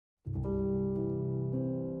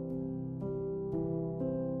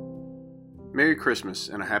Merry Christmas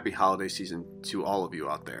and a happy holiday season to all of you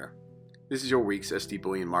out there. This is your week's SD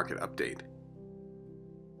Bullion market update.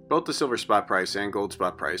 Both the silver spot price and gold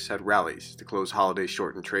spot price had rallies to close holiday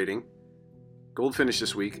shortened trading. Gold finished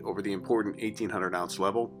this week over the important 1800 ounce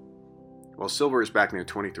level, while silver is back near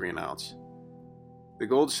 23 an ounce. The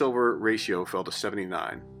gold-silver ratio fell to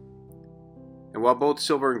 79. And while both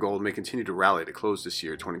silver and gold may continue to rally to close this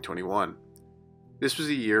year, 2021, this was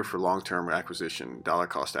a year for long-term acquisition dollar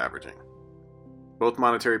cost averaging. Both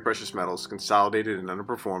monetary precious metals consolidated and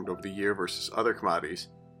underperformed over the year versus other commodities,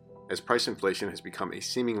 as price inflation has become a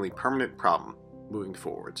seemingly permanent problem moving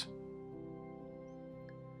forwards.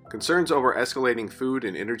 Concerns over escalating food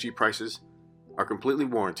and energy prices are completely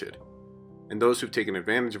warranted, and those who've taken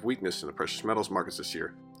advantage of weakness in the precious metals markets this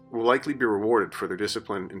year will likely be rewarded for their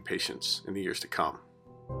discipline and patience in the years to come.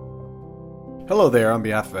 Hello there, on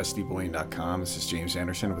behalf of SDBullion.com, this is James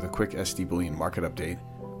Anderson with a quick SD Bullion market update.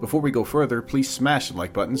 Before we go further, please smash the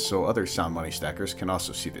like button so other sound money stackers can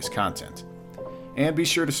also see this content. And be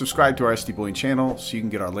sure to subscribe to our SD Bullion channel so you can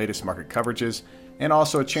get our latest market coverages and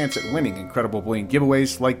also a chance at winning incredible bullion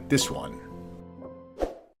giveaways like this one.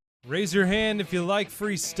 Raise your hand if you like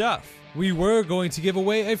free stuff. We were going to give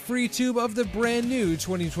away a free tube of the brand new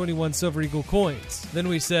 2021 Silver Eagle coins. Then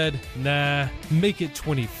we said, nah, make it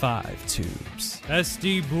 25 tubes.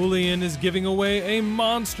 SD Bullion is giving away a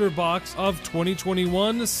monster box of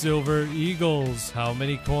 2021 Silver Eagles. How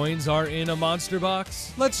many coins are in a monster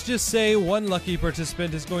box? Let's just say one lucky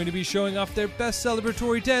participant is going to be showing off their best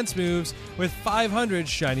celebratory dance moves with 500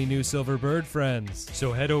 shiny new silver bird friends.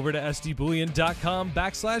 So head over to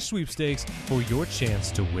sdbullion.com/sweepstakes for your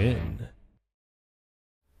chance to win.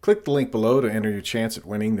 Click the link below to enter your chance at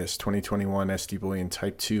winning this 2021 SD Bullion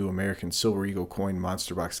Type 2 American Silver Eagle Coin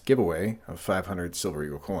Monster Box giveaway of 500 Silver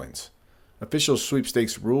Eagle coins. Official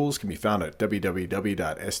sweepstakes rules can be found at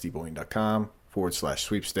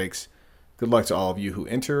www.sdbullion.com/sweepstakes. Good luck to all of you who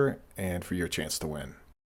enter and for your chance to win.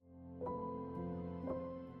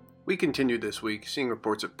 We continued this week seeing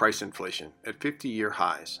reports of price inflation at 50-year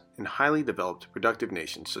highs in highly developed, productive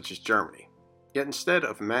nations such as Germany. Yet instead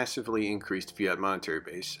of massively increased fiat monetary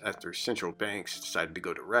base after central banks decided to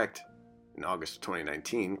go direct in August of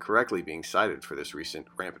 2019, correctly being cited for this recent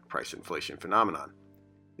rampant price inflation phenomenon,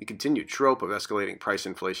 the continued trope of escalating price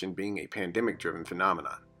inflation being a pandemic-driven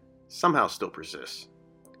phenomenon somehow still persists.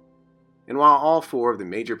 And while all four of the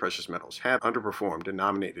major precious metals have underperformed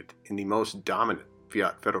denominated in the most dominant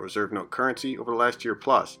fiat Federal Reserve note currency over the last year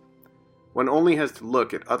plus, one only has to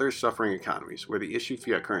look at other suffering economies where the issued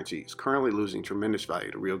fiat currency is currently losing tremendous value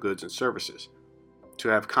to real goods and services to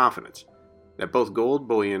have confidence that both gold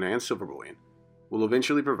bullion and silver bullion will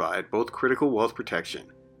eventually provide both critical wealth protection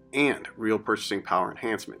and real purchasing power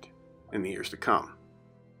enhancement in the years to come.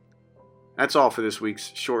 That's all for this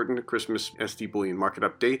week's shortened Christmas SD Bullion market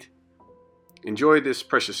update. Enjoy this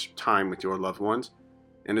precious time with your loved ones,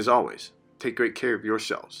 and as always, take great care of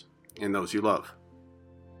yourselves and those you love.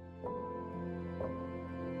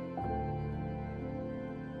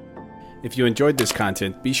 If you enjoyed this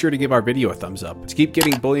content, be sure to give our video a thumbs up. To keep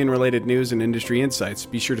getting bullion-related news and industry insights,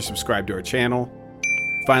 be sure to subscribe to our channel.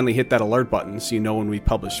 Finally, hit that alert button so you know when we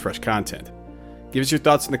publish fresh content. Give us your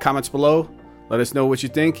thoughts in the comments below. Let us know what you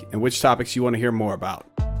think and which topics you want to hear more about.